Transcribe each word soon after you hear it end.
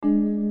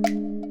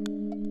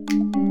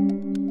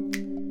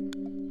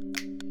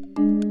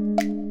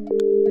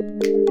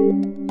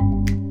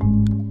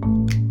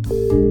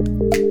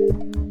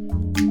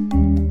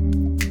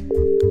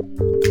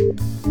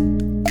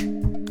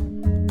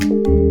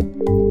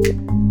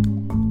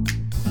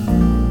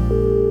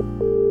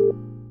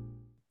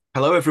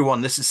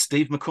everyone. This is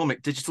Steve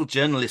McCormick, digital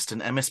journalist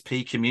and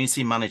MSP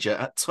community manager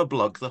at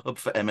Tublog, the hub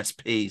for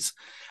MSPs.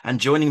 And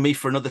joining me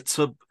for another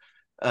Tubb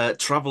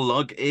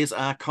Travelogue is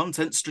our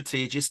content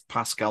strategist,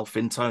 Pascal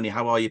Fintoni.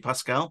 How are you,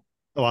 Pascal?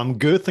 Oh, I'm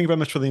good. Thank you very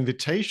much for the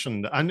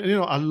invitation. And,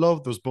 I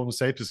love those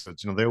bonus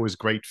episodes. They're always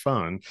great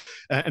fun.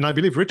 And I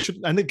believe Richard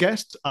and the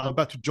guest are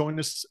about to join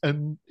us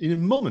in a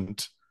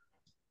moment.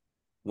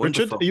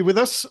 Wonderful. Richard, are you with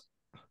us?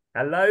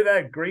 Hello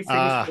there.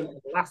 Greetings from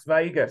Las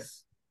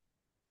Vegas.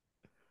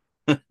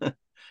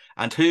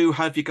 And who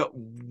have you got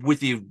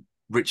with you,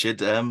 Richard?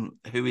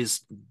 Who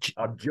is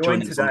I'm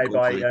joined today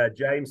by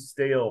James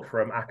Steele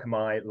from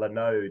Akamai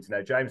Linode.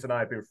 Now, James and I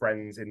have been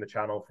friends in the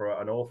channel for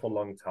an awful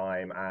long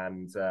time,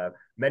 and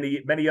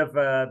many of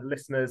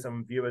listeners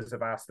and viewers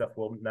of our stuff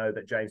will know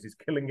that James is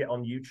killing it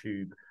on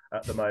YouTube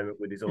at the moment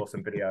with his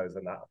awesome videos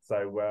and that.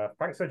 So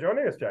thanks for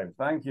joining us, James.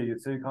 Thank you. You're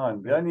too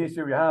kind. The only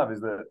issue we have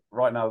is that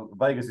right now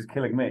Vegas is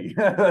killing me.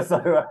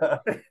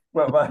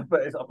 But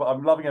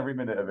I'm loving every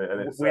minute of it.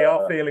 And we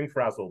are feeling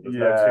frazzled. There's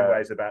no two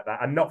ways about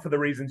that, and not for the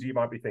reasons you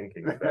might be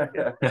thinking.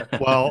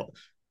 Well,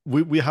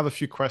 we have a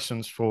few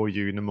questions for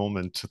you in a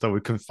moment that we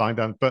can find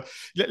out. But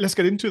let's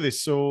get into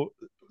this. So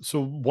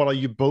what are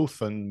you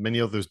both and many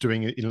others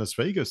doing in Las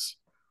Vegas?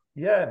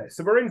 Yeah,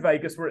 so we're in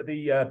Vegas. We're at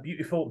the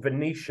beautiful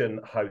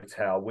Venetian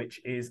Hotel, which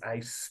is a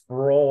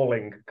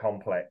sprawling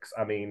complex.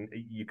 I mean,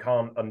 you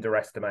can't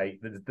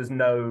underestimate. There's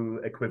no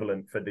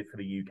equivalent for the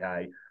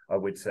UK, I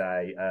would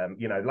say.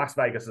 Las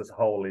Vegas as a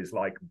whole is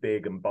like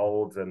big and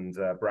bold and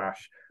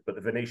brash, but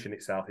the Venetian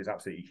itself is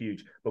absolutely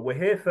huge. But we're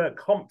here for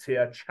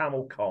CompTIA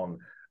ChannelCon.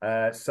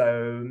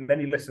 So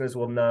many listeners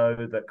will know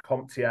that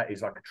CompTIA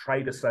is like a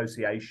trade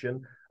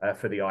association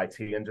for the IT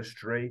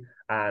industry.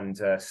 And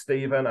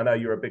Stephen, I know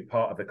you're a big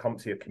part of the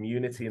CompTIA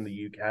community in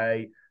the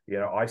UK.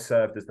 I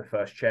served as the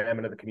first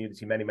chairman of the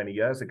community many, many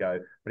years ago,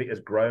 but it has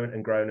grown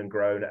and grown and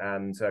grown.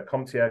 And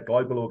CompTIA,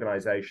 global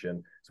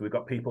organization. So we've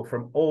got people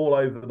from all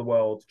over the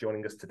world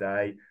joining us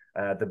today.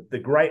 The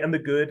great and the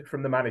good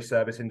from the managed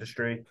service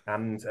industry,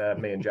 and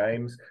me and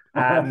James.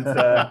 And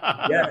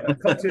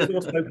CompTIA has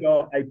also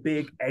got a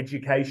big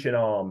education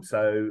arm.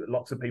 So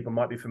lots of people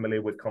might be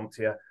familiar with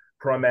CompTIA,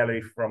 primarily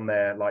from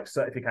their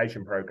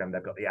certification program.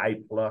 They've got the A+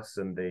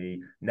 and the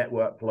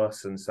Network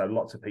Plus, and so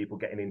lots of people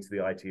getting into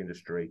the IT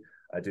industry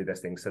do this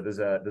thing. So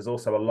there's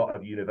also a lot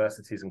of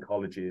universities and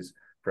colleges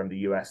from the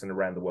US and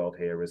around the world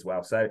here as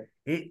well. So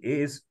it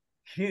is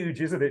huge,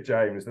 isn't it,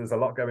 James? There's a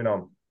lot going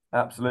on.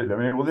 Absolutely. I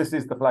mean, well, this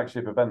is the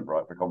flagship event,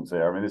 right, for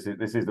CompTIA. I mean,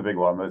 this is the big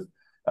one.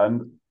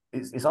 And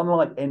it's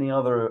unlike any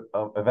other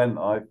event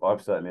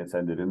I've certainly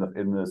attended in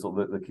the sort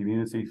of the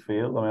community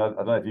field. I mean, I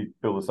don't know if you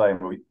feel the same.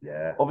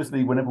 But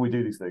obviously, whenever we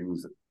do these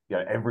things,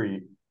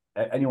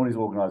 anyone who's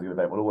organising an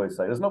event will always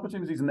say there's an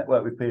opportunity to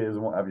network with peers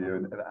and what have you.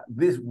 And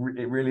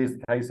it really is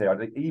the case here. I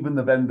think even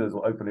the vendors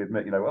will openly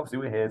admit, obviously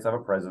we're here to have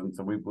a presence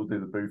and we'll do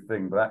the booth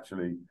thing, but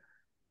actually,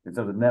 in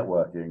terms of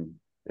networking,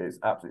 it's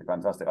absolutely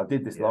fantastic. I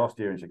did this last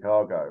year in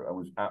Chicago and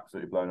was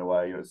absolutely blown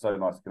away. It was so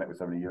nice to connect with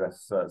so many of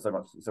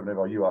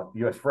our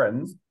US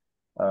friends.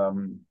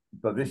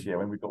 But this year,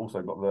 when we've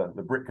also got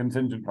the Brit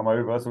contingent come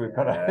over, so we've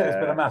it's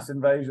been a mass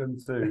invasion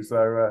too.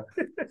 So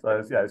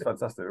it's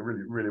fantastic.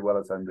 Really, really well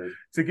attended.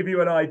 To give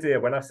you an idea,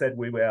 when I said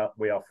we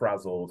are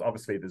frazzled,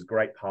 obviously there's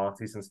great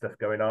parties and stuff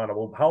going on, and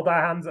we'll hold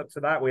our hands up to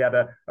that. We had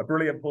a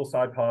brilliant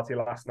poolside party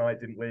last night,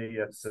 didn't we?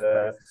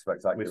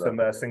 Spectacular. With some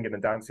singing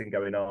and dancing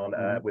going on,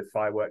 with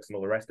fireworks and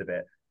all the rest of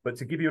it. But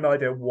to give you an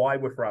idea why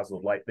we're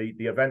frazzled,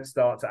 the event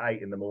starts at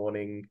 8 in the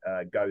morning,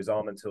 goes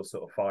on until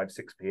sort of 5,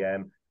 6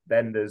 p.m.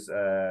 Then there's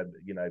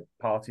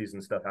parties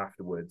and stuff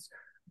afterwards.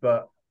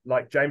 But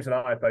like James and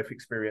I have both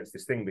experienced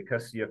this thing,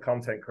 because you're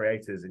content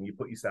creators and you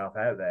put yourself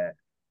out there,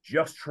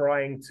 just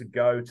trying to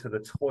go to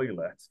the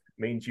toilet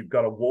means you've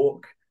got to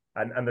walk,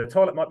 and the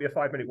toilet might be a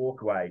 5-minute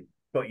walk away,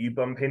 but you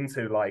bump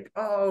into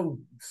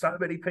so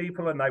many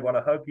people and they want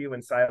to hug you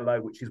and say hello,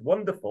 which is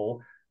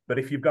wonderful. But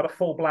if you've got a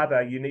full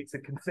bladder, you need to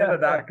consider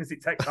that, because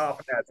it takes half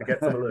an hour to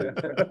get to the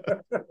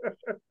loo.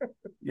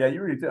 Yeah,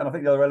 you really do. And I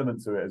think the other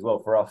element to it as well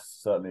for us,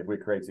 certainly if we're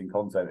creating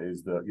content,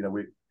 is that,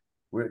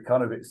 we're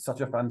it's such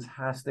a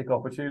fantastic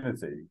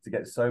opportunity to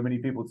get so many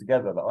people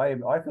together that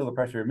I feel the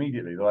pressure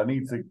immediately that I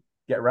need to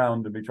get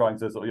around and be trying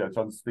to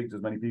trying to speak to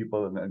as many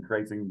people and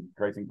creating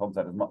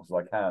content as much as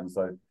I can.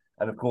 So,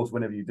 and of course,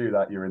 whenever you do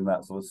that, you're in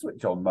that sort of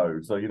switch on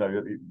mode. So, you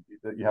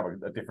have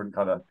a different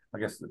kind of, I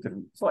guess,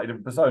 slightly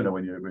different persona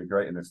when you're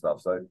creating this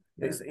stuff. So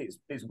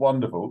it's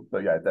wonderful.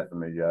 But yeah,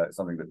 definitely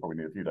something that probably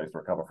need a few days to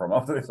recover from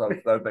after this, I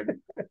don't think.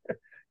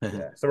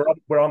 So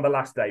we're on the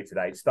last day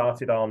today. It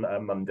started on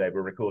Monday.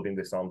 We're recording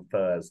this on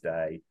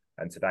Thursday,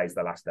 and today's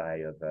the last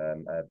day of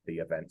the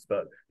events.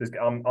 But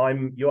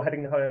you're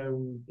heading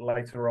home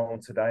later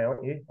on today,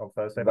 aren't you? On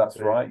Thursday. That's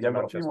right. Yeah,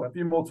 we've got a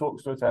few more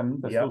talks to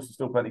attend. There's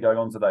still plenty going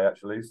on today,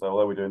 actually. So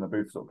although we're doing the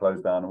booth sort of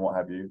closed down and what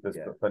have you, there's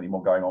plenty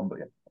more going on. But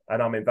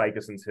and I'm in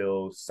Vegas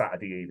until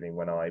Saturday evening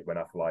when I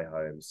fly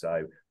home.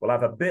 So we'll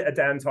have a bit of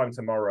downtime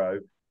tomorrow.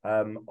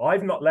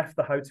 I've not left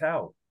the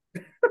hotel.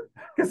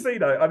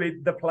 Casino. I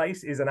mean, the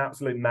place is an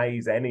absolute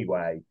maze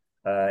anyway.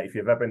 If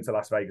you've ever been to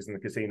Las Vegas and the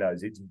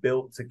casinos, it's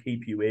built to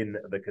keep you in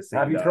the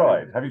casino. Have you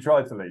tried? Have you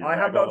tried to leave? I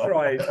have not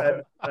tried.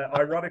 And,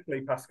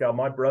 ironically, Pascal,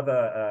 my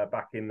brother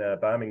back in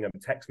Birmingham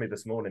texted me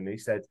this morning. And he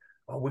said,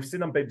 "Oh, we've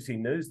seen on BBC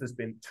News there's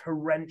been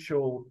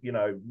torrential,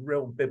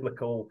 real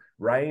biblical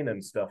rain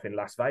and stuff in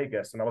Las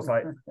Vegas." And I was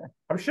like,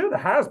 "I'm sure there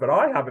has, but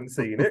I haven't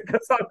seen it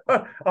because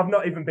I've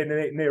not even been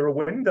near a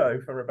window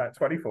for about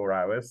 24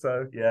 hours."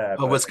 So yeah.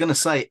 I was going to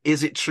say,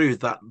 is it true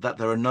that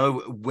there are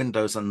no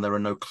windows and there are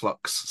no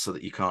clocks, so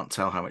that you can't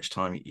tell how much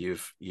time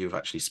you've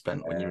actually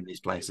spent when you're in these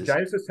places?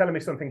 James was telling me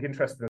something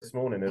interesting this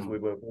morning as we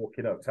were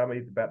walking up. Tell me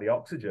about the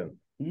oxygen.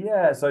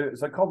 Yeah, so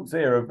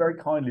CompTIA have very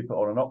kindly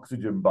put on an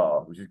oxygen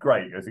bar, which is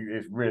great.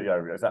 It's really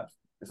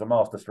it's a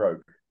master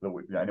stroke that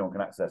anyone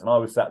can access. And I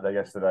was sat there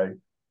yesterday.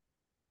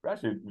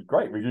 Actually, it was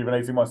great,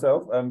 rejuvenating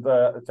myself, and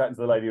chatting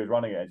to the lady who was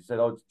running it. And she said,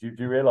 "Oh, do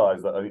you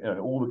realise that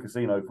all the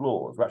casino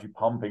floors are actually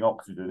pumping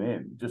oxygen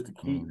in just to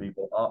keep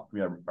people up,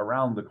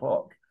 around the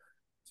clock,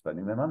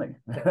 spending their money?"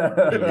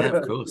 Yeah,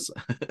 of course.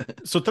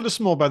 So tell us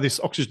more about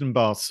this oxygen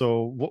bar.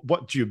 So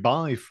what do you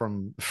buy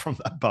from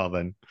that bar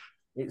then?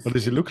 What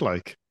does it look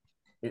like?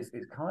 It's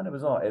kind of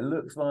bizarre. It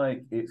looks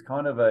like it's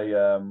kind of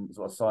a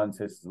sort of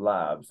scientist's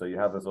lab. So you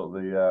have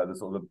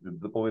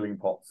the boiling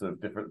pots of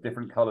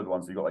different coloured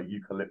ones. So you've got like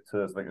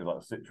eucalyptus, I think there's like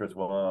a citrus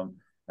one,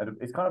 and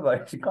it's kind of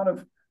like, she kind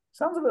of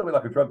sounds a little bit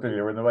like a drug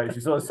dealer in the way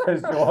she sort of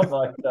says, "You want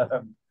like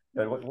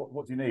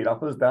what do you need?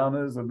 Uppers,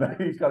 downers?" And then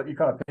you kind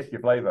of pick your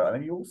flavour, and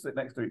then you all sit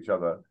next to each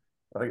other.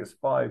 I think it's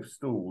 5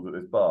 stools at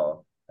this bar,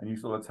 and you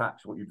sort of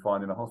attach what you'd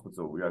find in a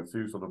hospital. You have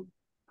 2 sort of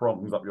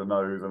prongs up your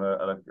nose and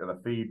a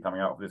feed coming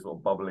out of this sort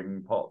of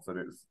bubbling pots, and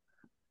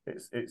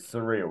it's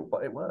surreal,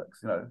 but it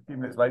works. A few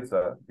minutes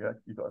later,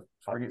 you've got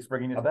a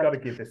spring in your step. I've got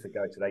to give this a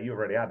go today. You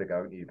already had a go,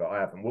 haven't you? But I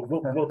haven't.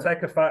 We'll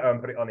take a photo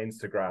and put it on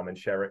Instagram and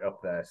share it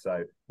up there.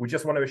 So we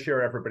just want to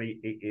assure everybody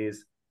it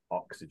is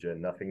oxygen,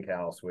 nothing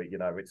else.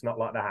 It's not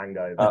like the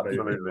Hangover.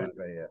 Absolutely.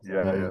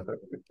 Yeah.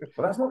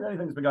 But that's not the only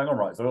thing that's been going on,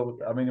 right? So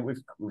I mean, we've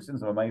seen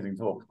some amazing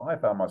talks. I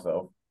found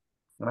myself,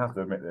 and I have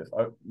to admit this,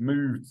 I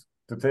moved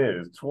to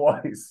tears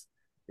twice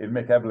in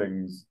Mick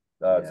Ebling's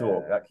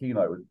talk. That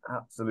keynote was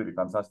absolutely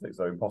fantastic.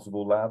 So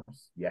Impossible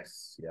Labs.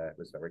 Yes, yeah, it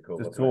was very cool.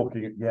 Just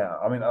talking,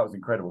 I mean, that was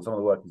incredible. Some of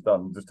the work he's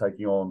done, just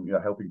taking on,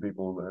 helping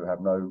people who have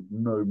no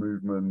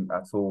movement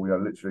at all,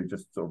 literally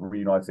just sort of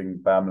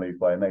reuniting families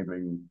by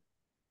enabling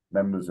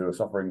members who are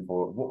suffering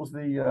for, what was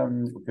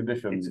the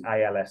condition? It's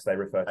ALS, they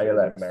refer to it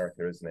as in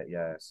America, isn't it?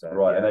 Yeah. So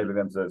right, enabling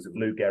them to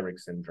Lou Gehrig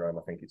syndrome,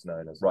 I think it's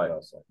known as. Right.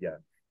 Well, so, yeah.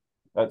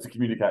 To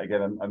communicate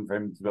again and for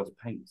him to be able to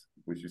paint,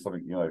 which is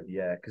something,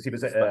 Yeah, because he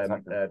was the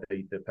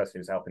person who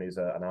was helping is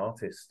an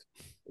artist,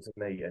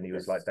 isn't he? And he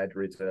was like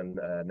bedridden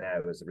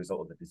now as a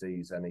result of the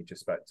disease, and he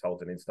just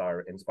told an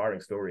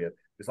inspiring story of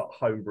it's like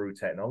homebrew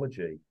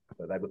technology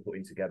that they were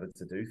putting together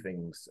to do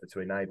things to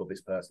enable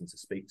this person to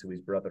speak to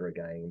his brother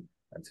again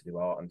and to do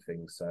art and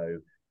things. So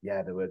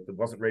yeah, there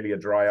wasn't really a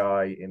dry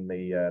eye in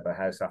the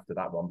house after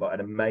that one, but an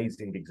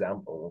amazing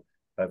example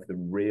of the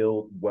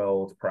real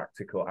world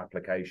practical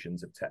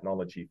applications of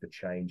technology for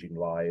changing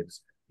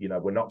lives.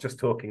 We're not just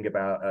talking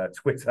about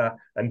Twitter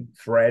and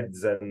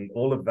threads and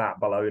all of that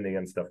baloney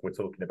and stuff. We're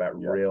talking about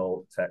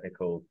real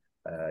technical,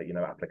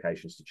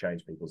 applications to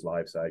change people's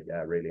lives. So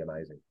yeah, really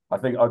amazing. I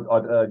think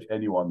I'd urge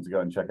anyone to go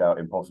and check out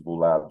Impossible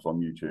Labs on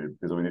YouTube,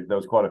 because I mean, there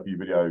was quite a few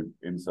video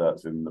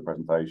inserts in the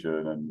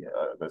presentation, and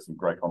there's some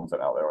great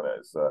content out there on it.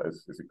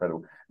 It's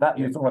incredible. That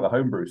you're talking about the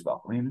homebrew stuff.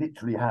 I mean, he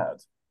literally had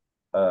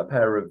a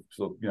pair of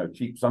sort of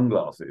cheap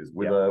sunglasses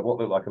with what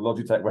looked like a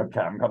Logitech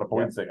webcam kind of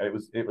pointing. It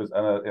was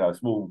and a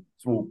small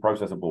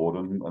processor board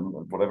and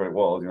whatever it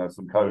was,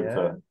 some code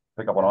to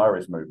pick up on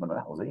iris movement, and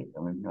that was it.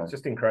 I mean, it's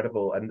just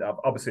incredible. And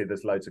obviously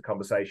there's loads of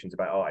conversations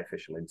about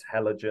artificial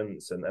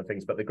intelligence and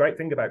things, but the great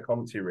thing about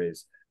CompTIA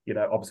is,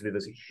 obviously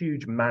there's a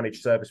huge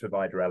managed service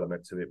provider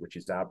element to it, which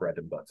is our bread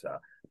and butter,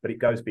 but it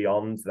goes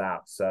beyond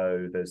that.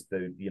 So there's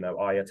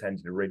I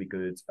attended a really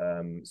good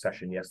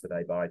session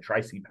yesterday by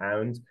Tracy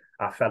Pound,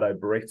 our fellow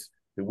Brit,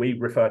 who we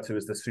refer to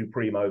as the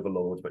Supreme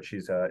Overlord, but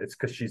it's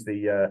because she's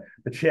the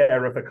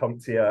chair of the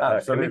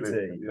CompTIA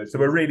committee. So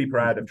we're really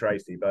proud of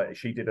Tracy. But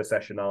she did a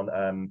session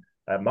on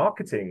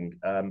marketing,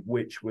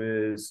 which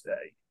was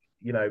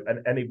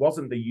and it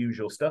wasn't the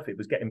usual stuff. It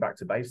was getting back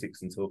to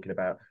basics and talking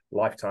about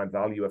lifetime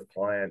value of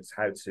clients,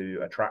 how to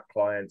attract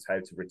clients, how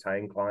to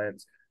retain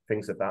clients,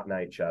 things of that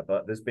nature.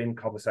 But there's been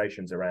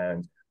conversations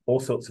around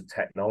all sorts of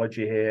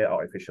technology here,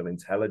 artificial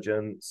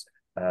intelligence.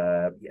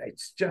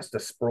 It's just a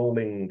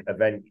sprawling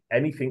event.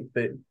 Anything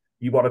that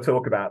you want to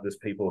talk about, there's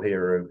people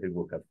here who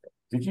will cover it.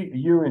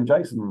 You were in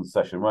Jason's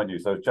session, weren't you?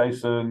 So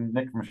Jason,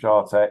 Nick from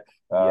SharTech,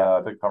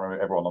 I can't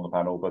remember everyone on the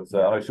panel, but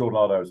I know Sean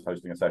Nardo was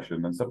hosting a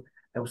session, and so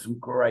there was some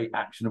great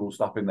actionable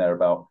stuff in there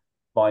about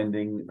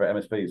finding for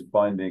MSPs,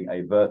 finding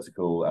a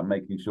vertical and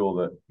making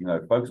sure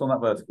that, focus on that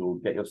vertical,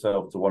 get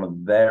yourself to one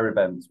of their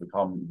events,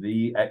 become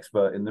the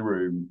expert in the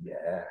room.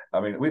 Yeah.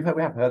 I mean, we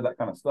have heard that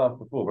kind of stuff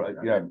before, but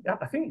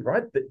I think you're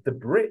right. The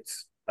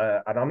Brits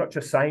and I'm not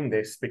just saying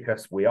this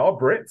because we are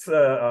Brits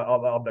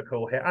on the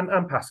call here,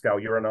 and Pascal,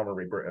 you're an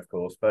honorary Brit, of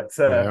course, but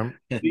the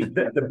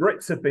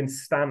Brits have been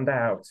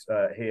standout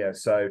here.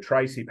 So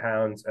Tracy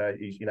Pound,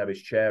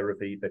 is chair of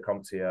the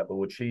CompTIA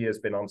board. She has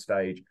been on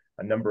stage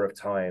a number of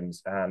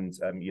times and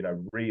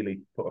really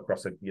put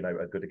across a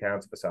good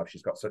account of herself.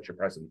 She's got such a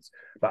presence.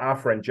 But our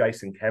friend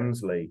Jason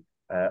Kemsley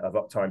of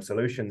Uptime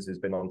Solutions has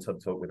been on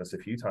Tubb Talk with us a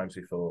few times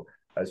before.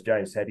 As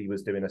James said, he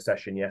was doing a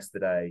session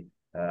yesterday,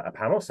 a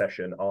panel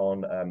session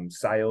on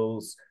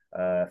sales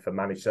for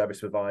managed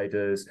service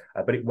providers,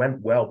 but it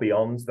went well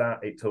beyond that.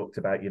 It talked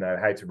about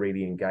how to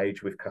really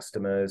engage with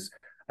customers,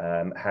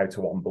 how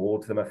to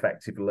onboard them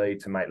effectively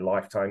to make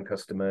lifetime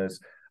customers,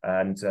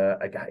 and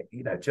again,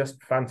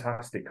 just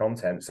fantastic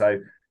content. So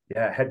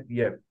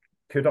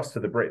kudos to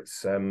the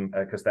Brits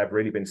because they've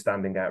really been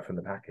standing out from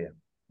the pack here.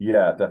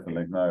 Yeah,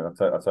 definitely. No, I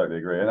totally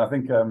agree. And I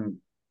think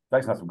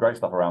Jason has some great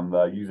stuff around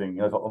using,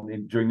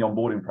 during the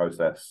onboarding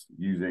process,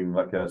 using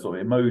like sort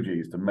of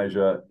emojis to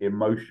measure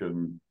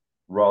emotion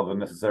rather than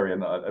necessarily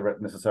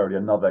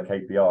another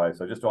KPI.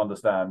 So just to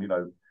understand,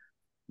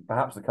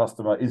 perhaps the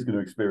customer is going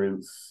to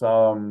experience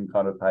some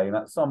kind of pain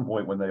at some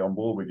point when they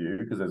onboard with you,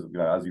 because there's,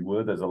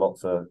 there's a lot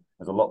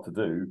to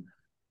do.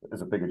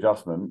 There's a big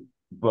adjustment.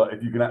 But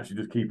if you can actually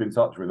just keep in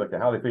touch with, okay,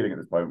 how are they feeling at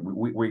this point?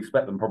 We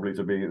expect them probably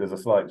to be, there's a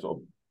slight sort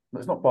of,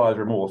 it's not buyer's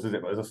remorse, is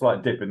it? But there's a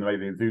slight dip in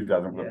maybe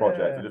enthusiasm for the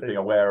project. So just being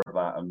aware of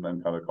that and then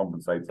kind of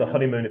compensating. The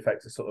honeymoon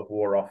effect has sort of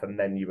wore off, and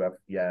then you have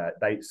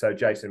so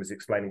Jason was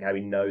explaining how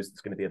he knows it's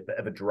going to be a bit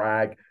of a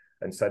drag,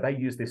 and so they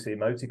use this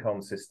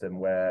emoticon system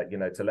where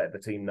to let the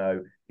team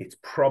know it's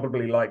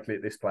probably likely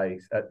at this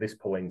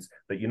point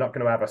that you're not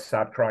going to have a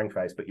sad crying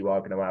face, but you are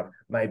going to have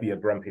maybe a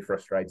grumpy,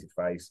 frustrated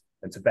face,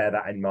 and to bear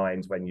that in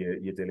mind when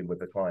you're dealing with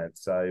the client.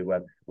 So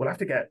we'll have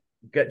to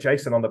get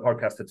Jason on the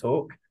podcast to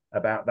talk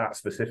about that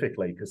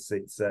specifically, because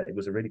it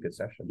was a really good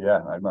session.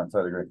 Yeah, I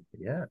totally agree.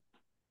 Yeah,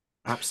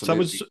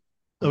 absolutely. So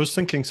I was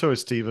thinking, sorry,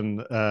 Stephen,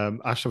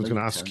 Ash, I was going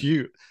to ask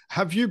you,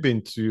 have you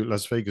been to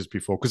Las Vegas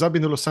before? Because I've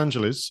been to Los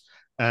Angeles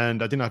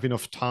and I didn't have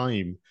enough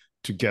time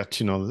to get,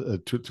 to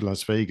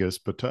Las Vegas,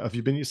 but have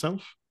you been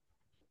yourself?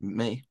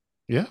 Me?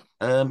 Yeah.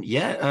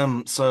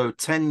 So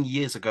 10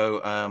 years ago,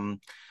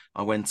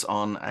 I went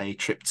on a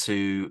trip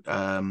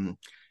to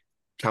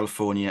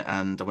California,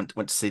 and I went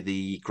to see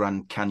the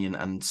Grand Canyon,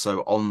 and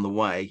so on the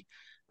way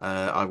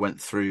I went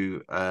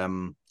through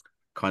kind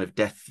of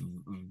Death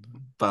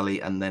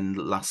Valley and then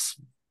Las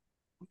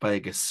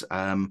Vegas.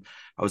 I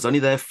was only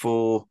there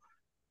for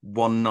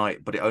one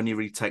night, but it only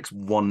really takes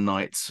one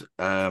night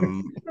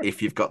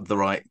if you've got the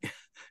right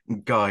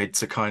guide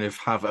to kind of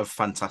have a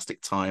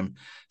fantastic time.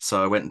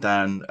 So I went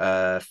down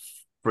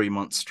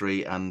Fremont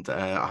Street, and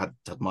I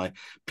had my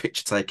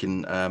picture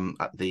taken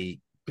at the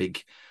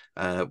big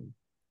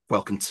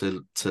welcome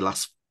to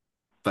Las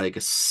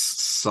Vegas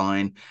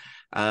sign.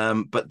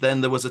 But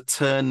then there was a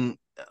turn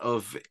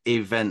of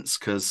events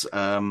because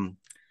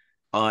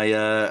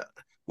I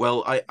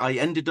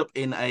ended up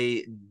in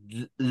a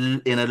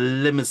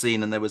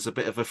limousine, and there was a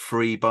bit of a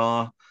free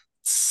bar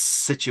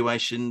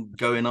situation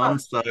going on.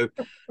 So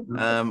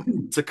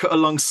to cut a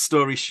long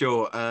story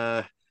short,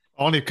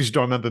 only because you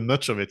don't remember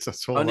much of it.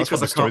 That's all. Only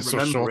because I can't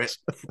remember it.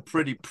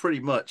 Pretty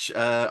much.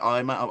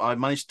 I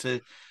managed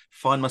to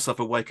find myself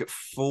awake at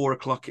 4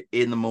 o'clock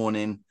in the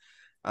morning,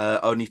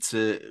 only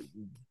to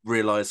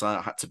realize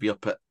I had to be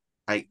up at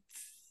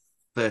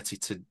 8:30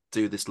 to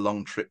do this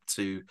long trip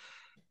to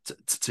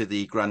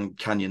the Grand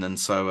Canyon, and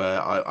so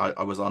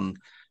I was on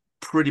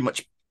pretty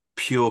much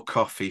pure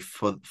coffee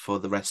for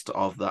the rest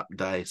of that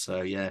day.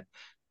 So yeah,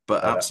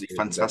 but absolutely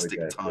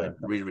fantastic time.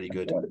 Yeah. Really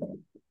good.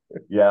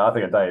 Yeah, I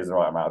think a day is the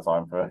right amount of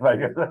time for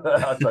Vegas.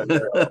 I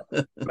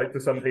spoke to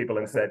some people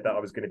and said that I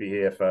was going to be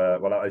here I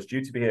was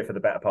due to be here for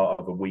the better part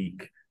of a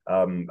week.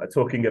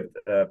 Talking of,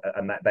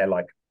 and that they're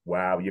like,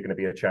 wow, you're going to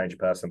be a changed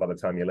person by the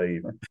time you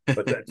leave.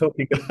 But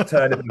talking of the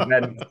turn of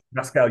events,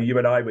 Pascal, you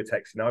and I were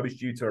texting. I was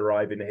due to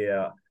arrive in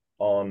here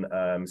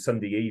on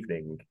Sunday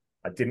evening.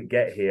 I didn't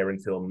get here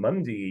until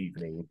Monday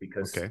evening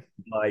because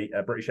my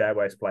British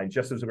Airways plane,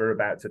 just as we were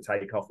about to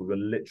take off, we were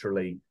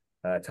literally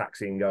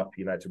taxiing up,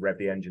 to rev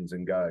the engines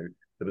and go.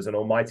 There was an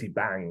almighty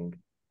bang,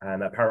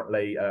 and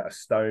apparently a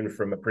stone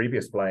from a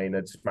previous plane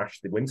had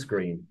smashed the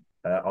windscreen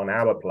on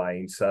our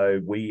plane.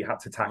 So we had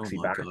to taxi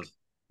back.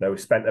 So we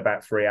spent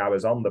about 3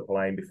 hours on the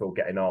plane before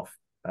getting off,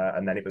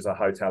 and then it was a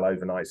hotel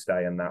overnight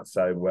stay and that.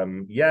 So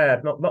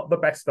not the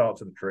best start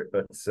to the trip,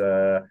 but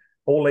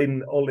all in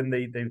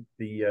the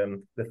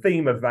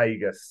theme of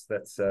Vegas.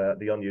 That's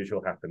the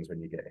unusual happens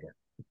when you get here.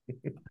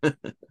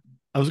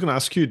 I was going to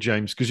ask you,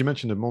 James, because you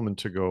mentioned a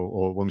moment ago,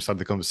 or when we started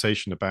the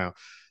conversation, about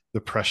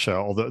the pressure,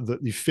 or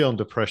you feel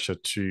under pressure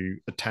to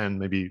attend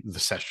maybe the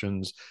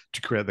sessions,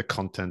 to create the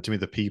content, to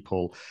meet the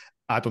people.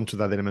 Add on to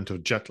that element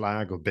of jet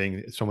lag or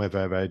being somewhere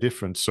very, very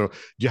different. So do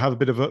you have a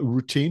bit of a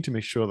routine to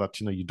make sure that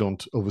you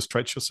don't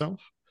overstretch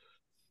yourself?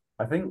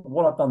 I think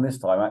what I've done this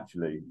time,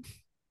 actually,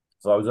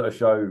 so I was at a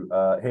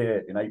show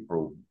here in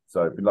April,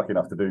 so I've been lucky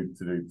enough to do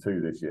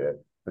 2 this year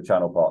for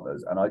channel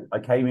partners, and I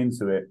came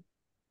into it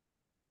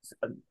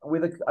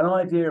with an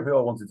idea of who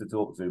I wanted to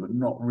talk to, but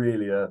not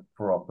really a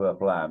proper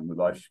plan that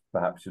I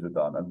perhaps should have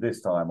done. And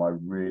this time I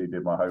really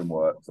did my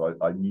homework. So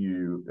I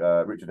knew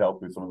Richard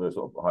helped with some of the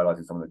sort of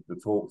highlighting some of the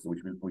talks that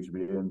we should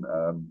be in,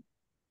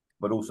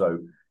 but also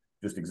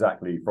just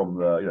exactly from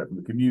the from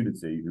the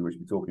community who we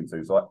should be talking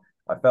to. So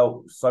I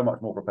felt so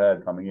much more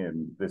prepared coming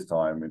in this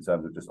time in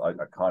terms of just I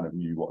kind of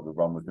knew what the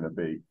run was going to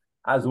be.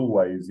 As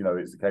always,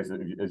 it's the case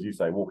of, as you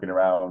say, walking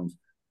around,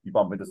 you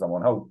bump into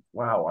someone, oh,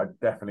 wow, I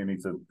definitely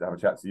need to have a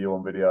chat to you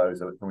on video.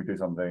 So can we do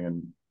something?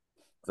 And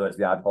so it's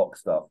the ad hoc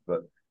stuff.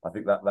 But I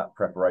think that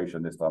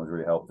preparation this time has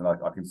really helped. And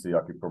I can see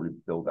I could probably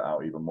build that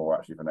out even more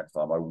actually for next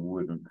time. I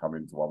wouldn't come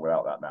into one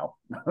without that now.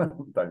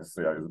 Don't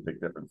see it was a big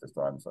difference this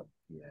time. So,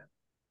 yeah.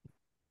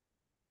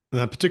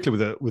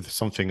 Particularly with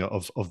something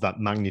of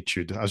that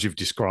magnitude, as you've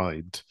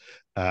described.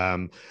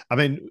 I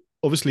mean,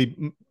 obviously,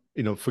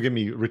 forgive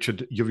me,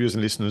 Richard, your viewers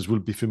and listeners will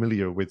be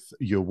familiar with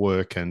your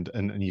work and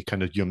your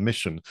kind of your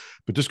mission.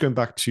 But just going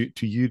back to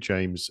you,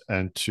 James,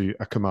 and to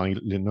Akamai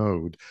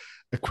Linode,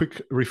 a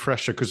quick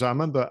refresher, because I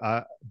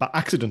remember by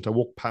accident I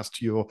walked past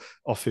your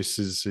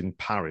offices in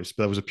Paris,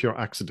 but that was a pure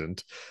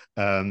accident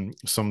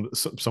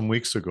some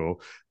weeks ago.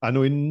 I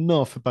know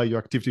enough about your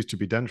activities to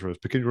be dangerous,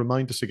 but can you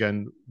remind us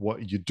again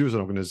what you do as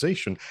an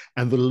organization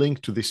and the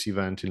link to this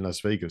event in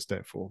Las Vegas,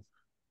 therefore?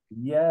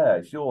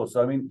 Yeah, sure.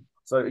 So, I mean,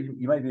 so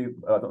you may be,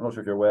 I'm not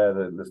sure if you're aware,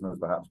 the listeners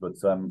perhaps, but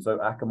so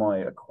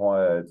Akamai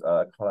acquired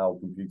a cloud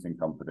computing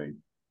company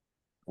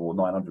for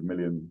 $900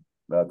 million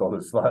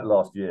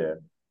last year.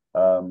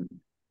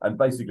 And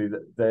basically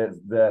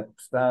their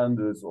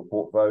standards or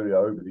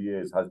portfolio over the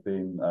years has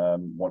been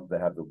they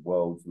have the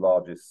world's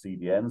largest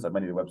CDN. So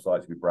many of the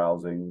websites you're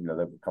browsing,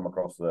 they've come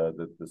across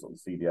the sort of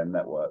CDN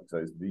network. So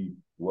it's the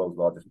world's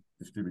largest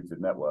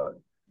distributed network.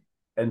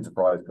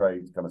 Enterprise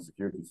grade kind of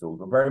security tools,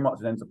 but very much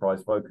an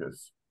enterprise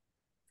focus.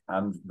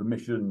 And the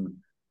mission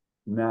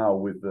now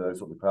with the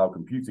sort of cloud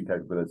computing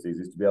capabilities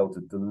is to be able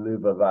to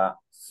deliver that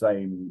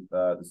same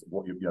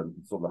sort of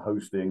the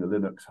hosting, the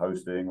Linux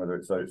hosting, whether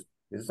it's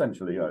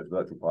essentially it's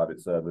virtual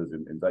private servers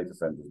in data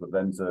centers, but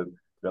then to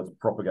be able to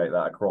propagate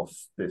that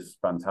across this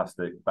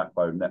fantastic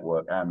backbone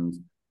network and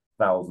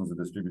thousands of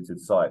distributed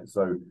sites.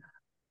 So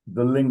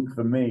the link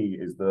for me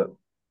is that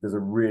there's a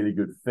really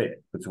good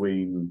fit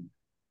between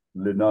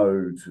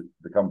Linode,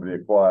 the company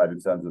acquired, in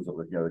terms of sort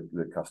of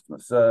the customer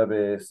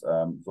service,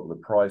 sort of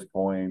the price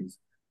point,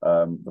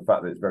 the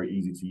fact that it's very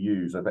easy to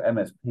use. So for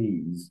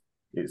MSPs,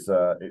 it's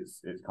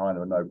kind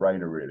of a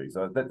no-brainer really.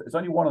 So it's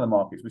only one of the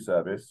markets we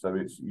service. So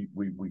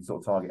we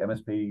sort of target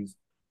MSPs,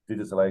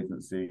 digital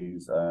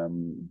agencies,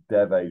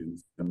 dev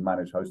agents, and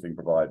managed hosting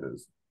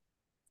providers.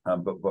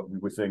 But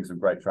we're seeing some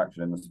great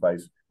traction in the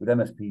space with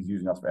MSPs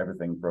using us for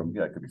everything from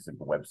it could be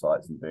simple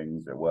websites and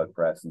things,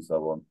 WordPress and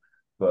so on.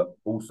 But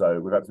also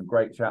we've had some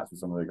great chats with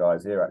some of the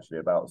guys here actually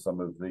about some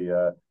of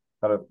the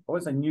kind of, I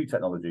wouldn't say new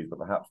technologies, but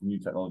perhaps new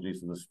technologies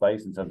for the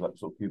space in terms of like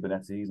sort of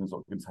Kubernetes and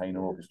sort of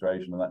container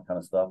orchestration and that kind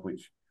of stuff,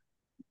 which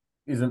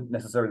isn't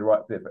necessarily the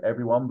right fit for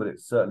everyone, but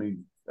it's certainly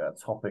a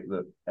topic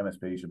that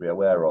MSP should be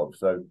aware of.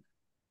 So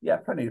yeah,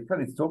 plenty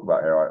to talk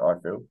about here, I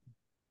feel.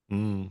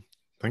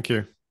 Thank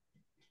you.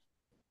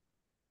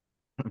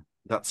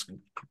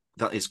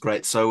 That is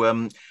great.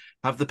 So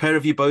have the pair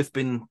of you both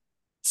been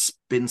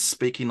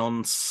speaking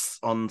on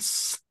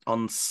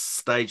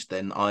stage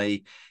then?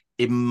 I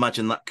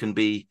imagine that can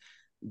be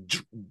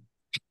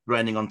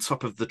draining on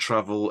top of the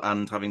travel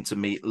and having to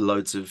meet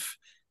loads of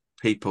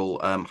people,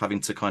 having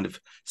to kind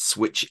of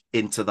switch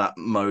into that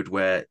mode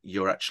where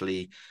you're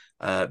actually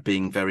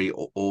being very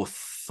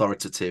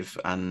authoritative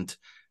and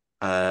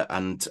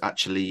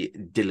actually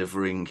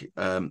delivering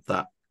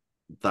that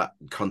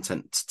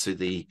content to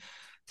the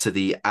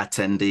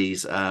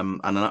attendees. And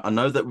I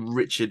know that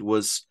Richard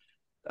was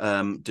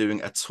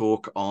doing a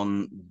talk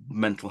on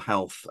mental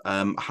health.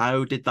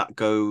 How did that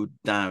go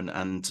down,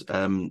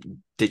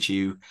 and did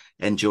you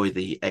enjoy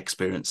the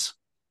experience?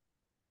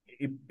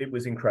 It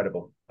was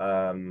incredible.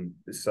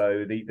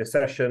 So the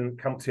session,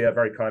 CompTIA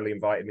very kindly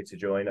invited me to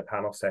join a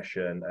panel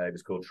session. It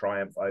was called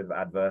Triumph Over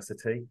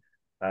Adversity.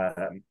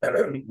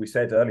 We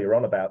said earlier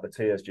on about the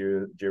tears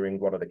during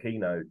one of the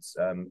keynotes.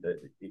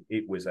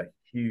 It was a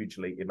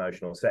hugely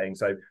emotional setting.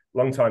 So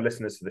long-time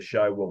listeners to the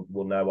show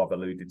will know I've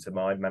alluded to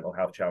my mental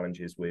health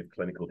challenges with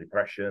clinical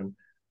depression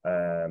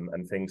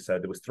and things. So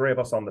there was three of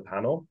us on the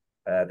panel.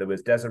 There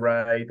was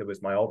Desiree, there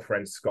was my old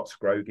friend Scott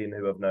Scroggin,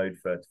 who I've known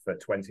for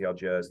 20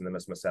 odd years, and then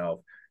there's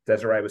myself.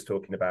 Desiree was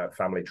talking about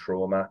family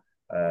trauma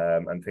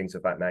and things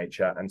of that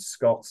nature. And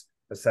Scott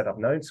has said, I've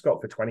known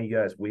Scott for 20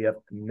 years. We have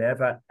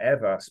never,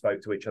 ever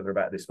spoke to each other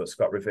about this, but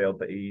Scott revealed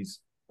that he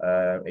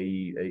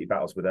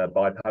battles with a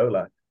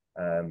bipolar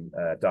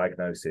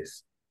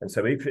diagnosis. And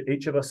so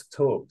each of us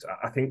talked.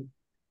 I think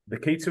the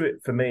key to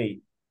it for me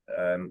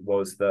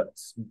was that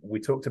we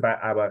talked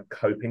about our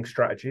coping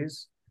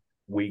strategies.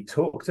 We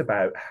talked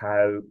about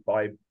how,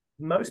 by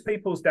most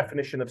people's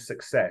definition of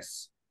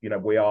success,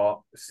 we are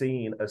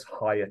seen as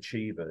high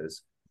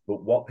achievers,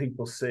 but what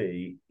people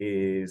see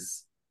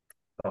is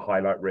the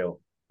highlight reel.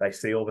 They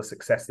see all the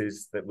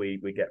successes that we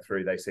get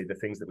through. They see the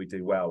things that we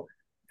do well.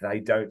 They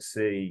don't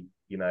see,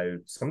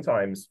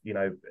 sometimes,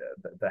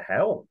 the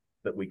hell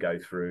that we go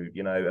through,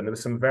 and there were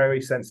some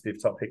very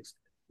sensitive topics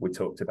we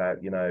talked about,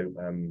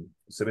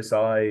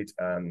 suicide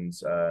and,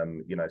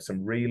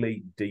 some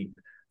really deep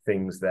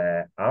things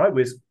there. I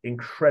was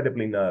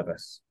incredibly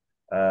nervous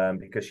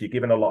because you're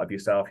giving a lot of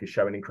yourself, you're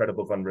showing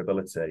incredible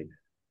vulnerability.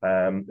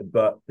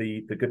 But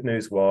the good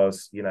news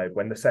was,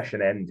 when the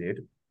session ended,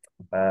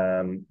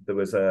 there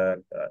was a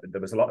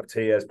lot of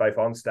tears both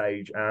on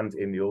stage and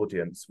in the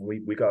audience.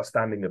 We got a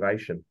standing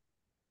ovation,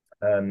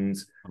 and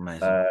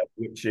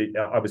which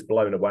I was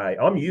blown away.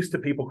 I'm used to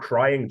people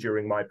crying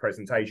during my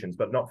presentations,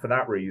 but not for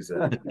that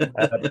reason.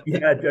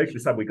 Joking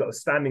aside, we got a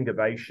standing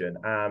ovation,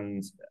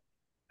 and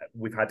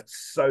we've had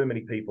so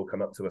many people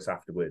come up to us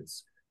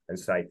afterwards and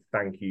say,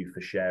 thank you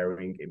for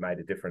sharing. It made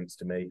a difference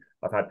to me.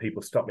 I've had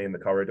people stop me in the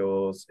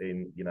corridors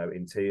in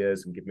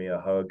tears and give me a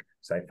hug,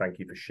 say, thank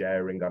you for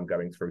sharing. I'm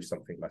going through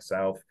something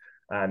myself.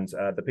 And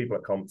the people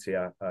at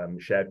CompTIA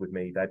shared with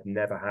me they'd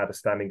never had a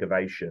standing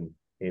ovation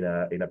in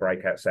a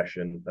breakout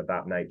session of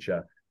that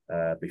nature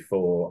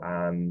before.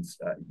 And,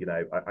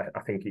 I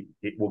think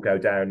it will go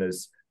down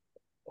as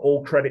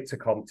all credit to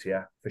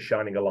CompTIA for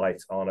shining a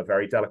light on a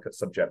very delicate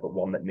subject, but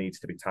one that needs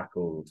to be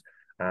tackled.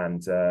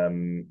 And,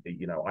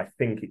 I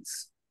think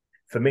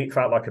for me, it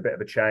felt like a bit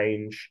of a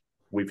change.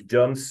 We've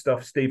done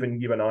stuff. Stephen,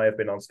 you and I have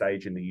been on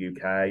stage in the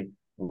UK.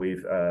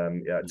 We've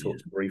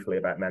talked briefly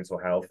about mental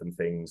health and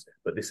things,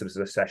 but this was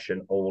a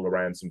session all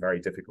around some very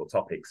difficult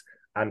topics,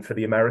 and for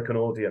the American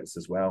audience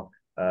as well.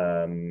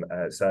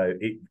 So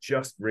it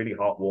just really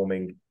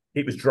heartwarming.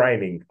 It was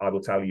draining, I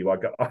will tell you.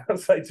 I'll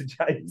say to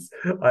James,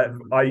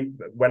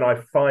 when I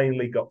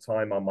finally got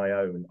time on my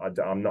own,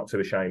 I'm not too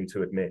ashamed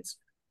to admit,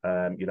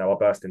 I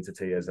burst into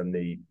tears, and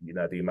the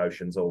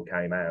emotions all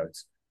came out.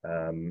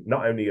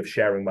 Not only of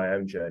sharing my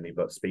own journey,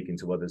 but speaking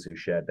to others who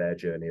shared their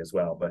journey as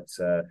well. But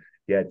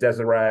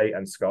Desiree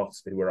and Scott,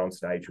 who were on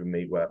stage with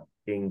me, were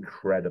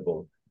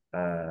incredible.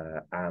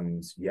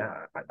 And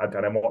I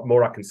don't know what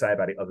more I can say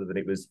about it other than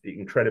it was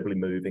incredibly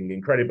moving,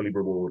 incredibly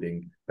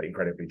rewarding, but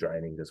incredibly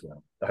draining as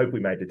well. I hope we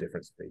made a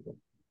difference to people.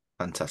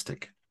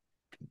 Fantastic.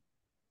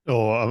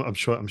 Oh, I'm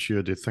sure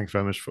you did. Thanks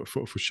very much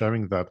for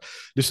sharing that.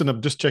 Listen,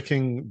 I'm just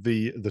checking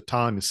the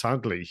time.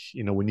 Sadly,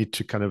 we need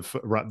to kind of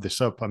wrap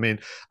this up. I mean,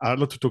 I'd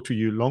love to talk to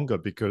you longer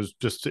because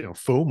just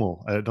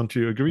FOMO. Don't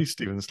you agree,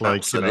 Stephen? It's like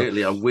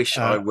absolutely. I wish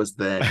I was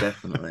there.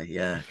 Definitely,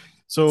 yeah.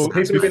 So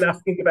people have been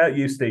asking about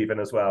you, Stephen,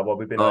 as well. While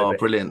we've been over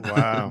brilliant!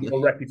 Wow,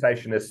 your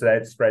reputation has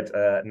spread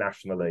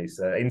nationally,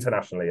 so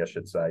internationally, I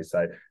should say.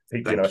 So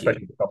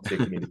especially the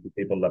CompTIA community,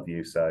 people love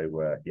you. So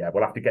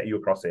we'll have to get you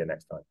across here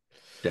next time.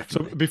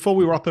 Definitely. So before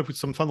we wrap up with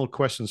some final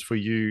questions for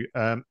you,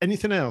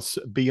 anything else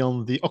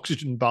beyond the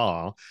oxygen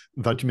bar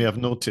that you may have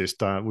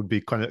noticed would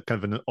be kind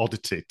of an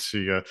oddity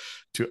to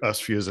us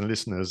viewers and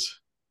listeners?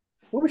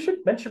 Well, we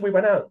should mention we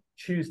went out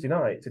Tuesday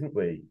night, didn't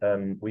we?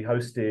 We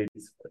hosted,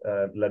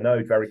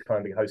 Linode very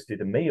kindly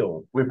hosted a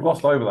meal. We've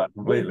glossed over that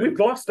completely. We've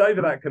glossed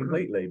over that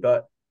completely.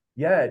 But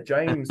yeah,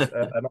 James and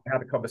I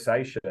had a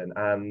conversation,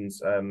 and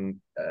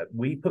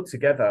we put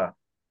together,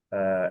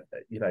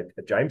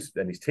 James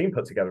and his team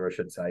put together, I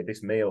should say,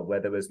 this meal where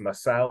there was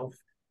myself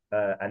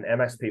and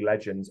MSP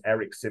legends,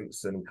 Eric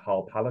Simpson,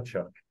 Carl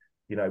Palachuk,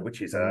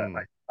 which is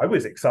I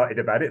was excited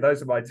about it.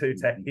 Those are my two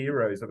tech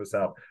heroes of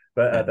myself.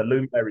 But the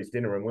Luminaries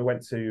dinner, and we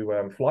went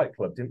to Flight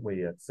Club, didn't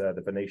we, at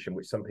the Venetian,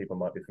 which some people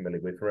might be familiar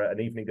with, for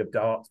an evening of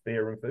darts,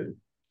 beer, and food.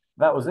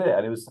 That was it,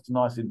 and it was such a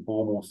nice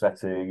informal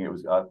setting. It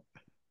was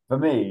for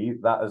me,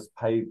 that has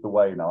paved the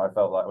way now. I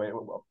felt like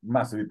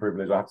massively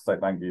privileged. I have to say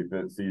thank you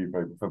to you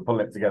for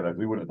pulling it together.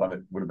 We wouldn't have done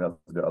it, wouldn't have been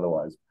able to do it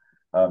otherwise.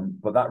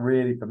 But that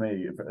really, for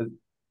me,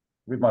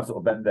 with my sort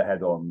of vendor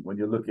head on, when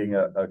you're looking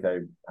at, okay,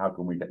 how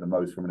can we get the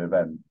most from an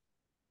event?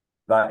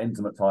 That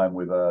intimate time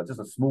with just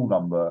a small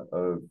number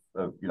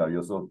of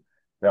your sort of,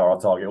 they are our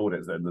target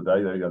audience at the end of the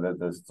day.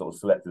 There's sort of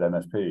selected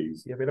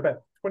MSPs. Yeah,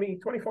 about 20,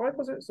 25,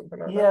 was it? Something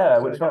like that. Yeah,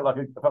 which felt like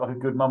a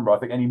good number. I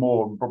think any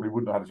more probably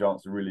wouldn't have had a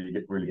chance to really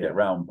get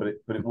around. But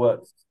it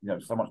worked,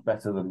 so much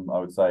better than I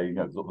would say,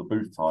 sort of the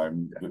booth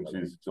time, which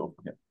is sort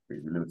of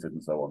pretty limited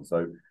and so on.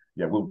 So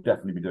yeah, we'll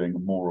definitely be doing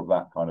more of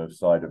that kind of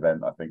side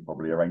event. I think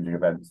probably arranging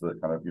events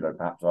that kind of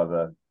perhaps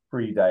either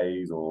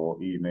pre-days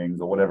or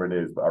evenings or whatever it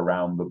is, but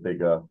around the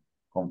bigger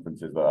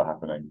conferences that are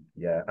happening.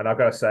 Yeah, and I've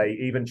got to say,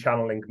 even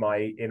channeling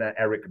my inner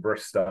Eric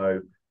Bristow,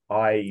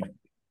 I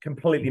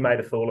completely made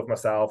a fool of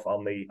myself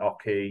on the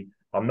Oki.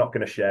 I'm not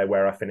going to share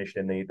where I finished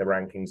in the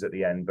rankings at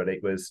the end, but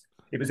it was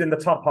in the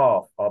top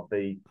half of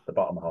the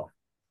bottom half.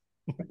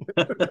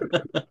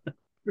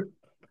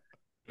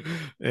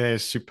 Yeah,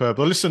 superb.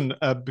 Well, listen,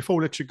 before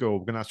we let you go,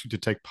 we're going to ask you to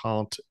take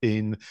part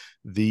in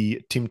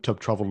the Team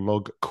Tubb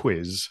Travelogue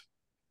Quiz.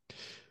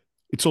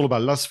 It's all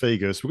about Las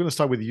Vegas. We're going to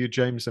start with you,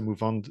 James, and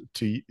move on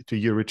to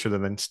you, Richard,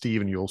 and then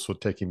Stephen, you're also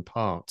taking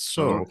part.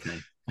 So,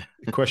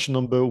 question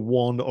number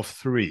 1 of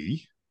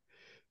 3.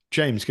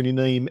 James, can you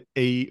name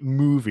a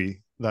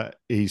movie that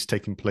is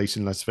taking place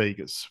in Las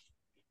Vegas?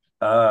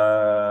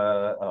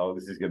 I'm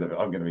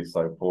gonna be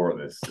so poor at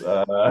this.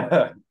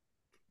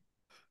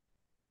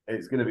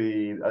 It's gonna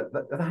be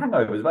the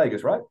Hangover is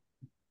Vegas, right?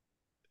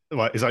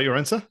 Right, is that your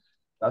answer?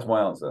 That's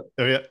my answer.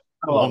 Oh yeah.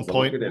 Oh,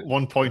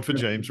 1 point for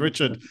James.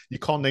 Richard, you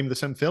can't name the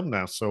same film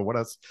now. So what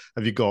else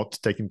have you got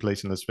taking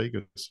place in Las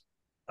Vegas?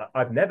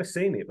 I've never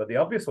seen it, but the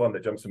obvious one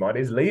that jumps to mind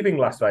is Leaving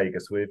Las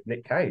Vegas with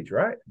Nick Cage,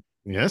 right?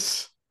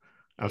 Yes,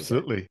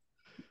 absolutely.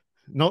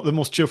 Not the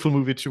most cheerful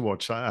movie to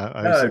watch. No,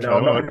 I'm not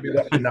going to be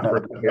watching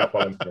that for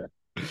a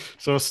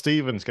So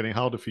Stephen's getting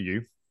harder for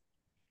you.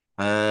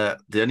 The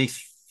only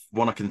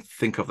one I can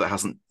think of that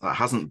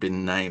hasn't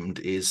been named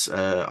is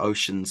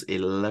Ocean's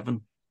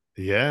 11.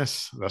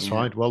 Yes, that's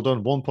right. Well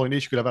done. 1 point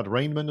each. You could have had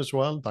Rainman as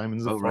well.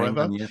 Diamonds Are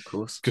Forever. Rainman, yeah, of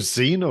course.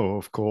 Casino,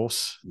 of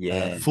course.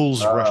 Yeah.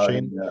 Fools Rush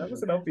In. Yeah, that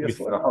was an obvious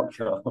one.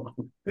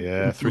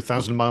 Yeah,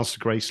 3,000 Miles to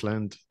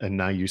Graceland, and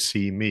Now You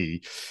See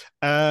Me.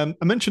 I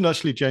mentioned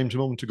actually, James, a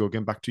moment ago,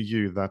 getting back to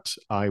you, that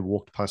I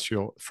walked past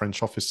your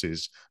French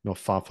offices not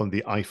far from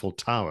the Eiffel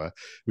Tower,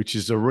 which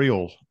is a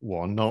real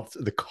one, not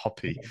the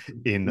copy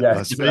in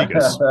Las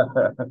Vegas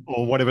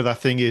or whatever that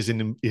thing is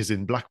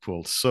in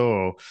Blackpool.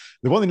 So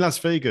the one in Las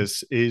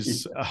Vegas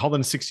is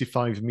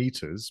 165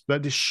 meters,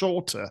 but it's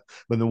shorter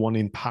than the one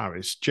in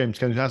Paris. James,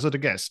 can you hazard a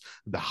guess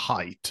the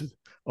height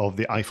of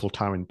the Eiffel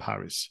Tower in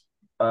Paris?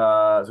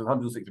 So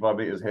 165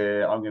 meters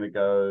here. I'm going to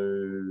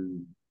go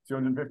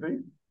 250.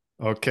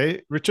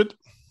 Okay, Richard?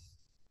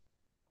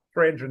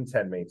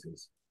 310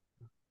 meters.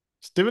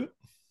 Stephen?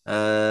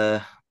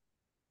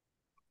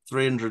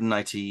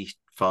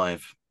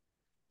 385.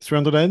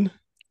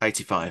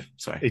 385,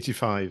 sorry.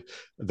 85.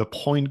 The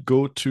point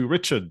go to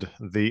Richard.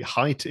 The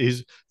height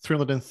is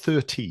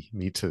 330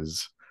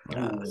 meters.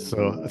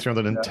 So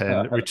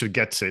 310. Richard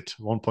gets it.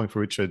 1 point for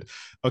Richard.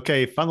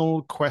 Okay,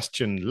 final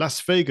question.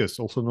 Las Vegas,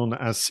 also known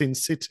as Sin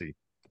City.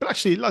 But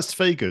actually, Las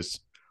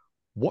Vegas,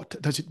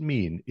 what does it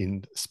mean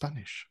in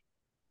Spanish?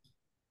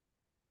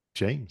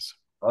 James?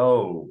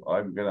 Oh,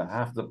 I'm going to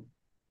have to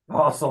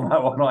pass on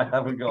that one. I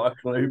haven't got a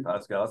clue,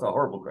 Pascal. That's a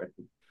horrible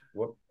question.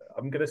 What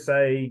I'm going to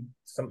say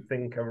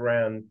something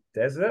around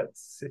desert,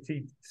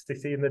 city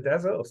in the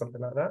desert or something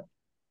like that.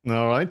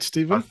 All right,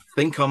 Stephen? I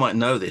think I might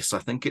know this. I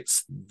think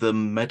it's the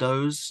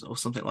Meadows or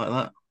something like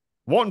that.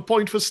 1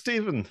 point for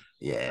Stephen.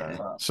 Yeah.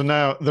 So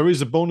now there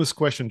is a bonus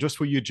question just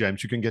for you,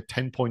 James. You can get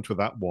 10 points for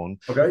that one.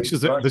 Okay.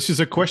 This is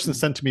a question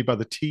sent to me by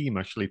the team,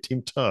 actually,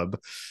 Team Tubb.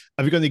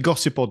 Have you got any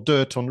gossip or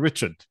dirt on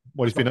Richard?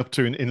 What he's been up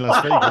to in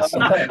Las Vegas?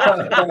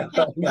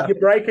 You're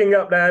breaking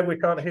up there. We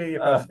can't hear you,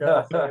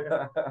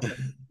 Pascal.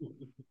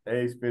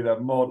 He's been a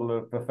model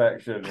of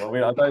perfection. I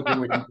mean, I don't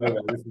think we can do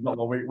it. This is not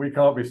what we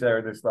can't be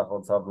sharing this stuff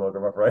on Tublog,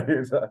 I'm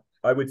afraid.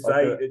 I would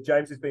say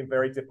James has been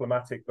very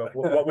diplomatic, but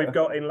what we've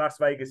got in Las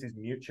Vegas is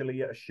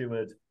mutually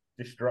assured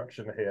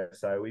destruction here.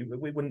 So we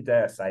wouldn't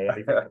dare say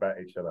anything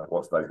about each other.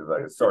 What stays in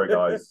Vegas? Sorry,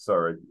 guys.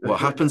 Sorry. What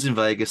happens in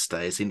Vegas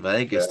stays in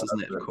Vegas,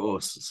 doesn't it? Of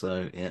course.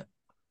 So, yeah.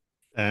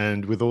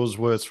 And with those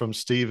words from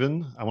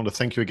Stephen, I want to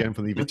thank you again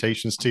for the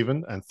invitation,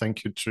 Stephen, and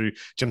thank you to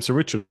James and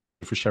Richard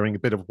for sharing a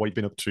bit of what you've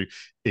been up to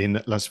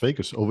in Las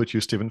Vegas. Over to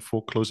you, Stephen,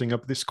 for closing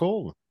up this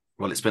call.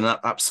 Well, it's been an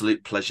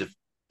absolute pleasure,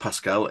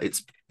 Pascal.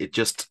 It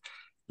just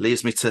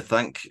leaves me to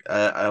thank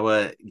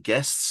our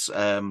guests,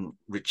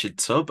 Richard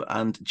Tubb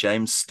and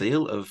James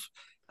Steele of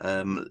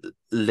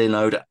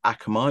Linode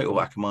Akamai or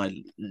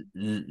Akamai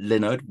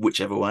Linode,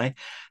 whichever way.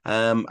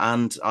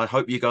 And I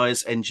hope you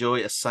guys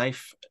enjoy a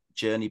safe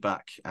journey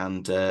back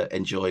and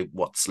enjoy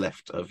what's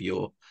left of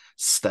your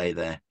stay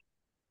there.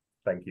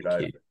 Thank you,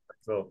 both.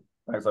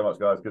 Thanks so much,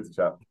 guys. Good to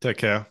chat. Take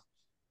care.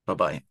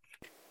 Bye-bye.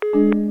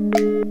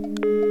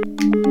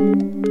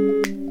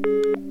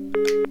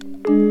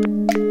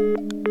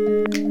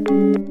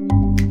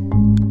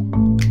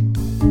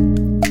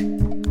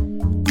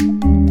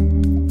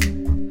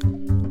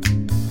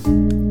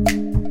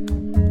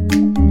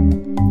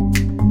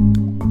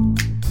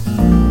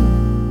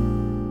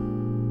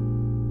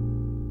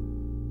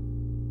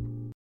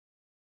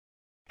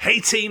 Hey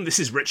team, this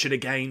is Richard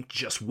again.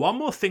 Just one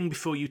more thing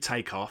before you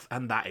take off,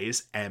 and that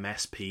is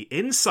MSP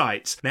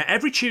Insights. Now,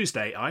 every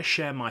Tuesday, I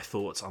share my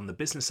thoughts on the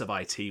business of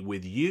IT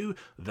with you,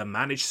 the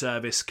managed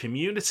service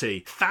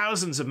community.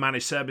 Thousands of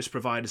managed service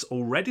providers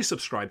already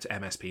subscribe to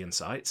MSP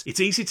Insights. It's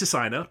easy to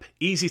sign up,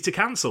 easy to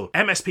cancel.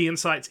 MSP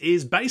Insights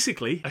is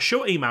basically a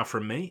short email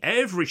from me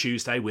every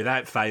Tuesday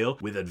without fail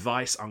with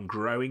advice on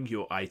growing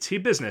your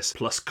IT business,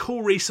 plus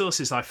cool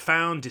resources I've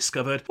found,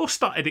 discovered, or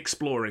started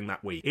exploring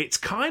that week. It's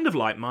kind of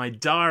like my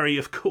diary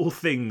of cool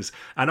things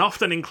and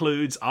often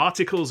includes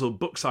articles or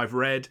books I've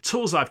read,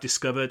 tools I've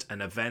discovered,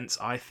 and events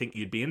I think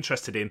you'd be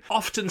interested in,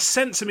 often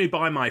sent to me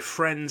by my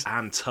friends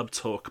and Tubb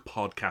Talk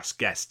podcast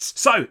guests.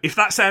 So if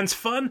that sounds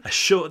fun, a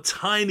short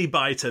tiny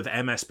bite of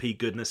MSP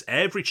goodness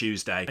every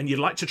Tuesday, and you'd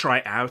like to try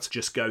it out,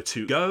 just go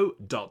to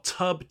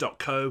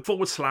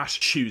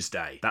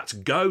go.tubb.co/Tuesday. That's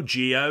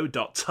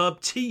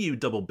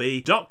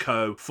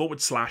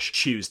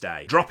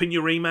go.tubb.co/Tuesday. Drop in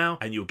your email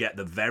and you'll get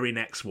the very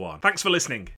next one. Thanks for listening.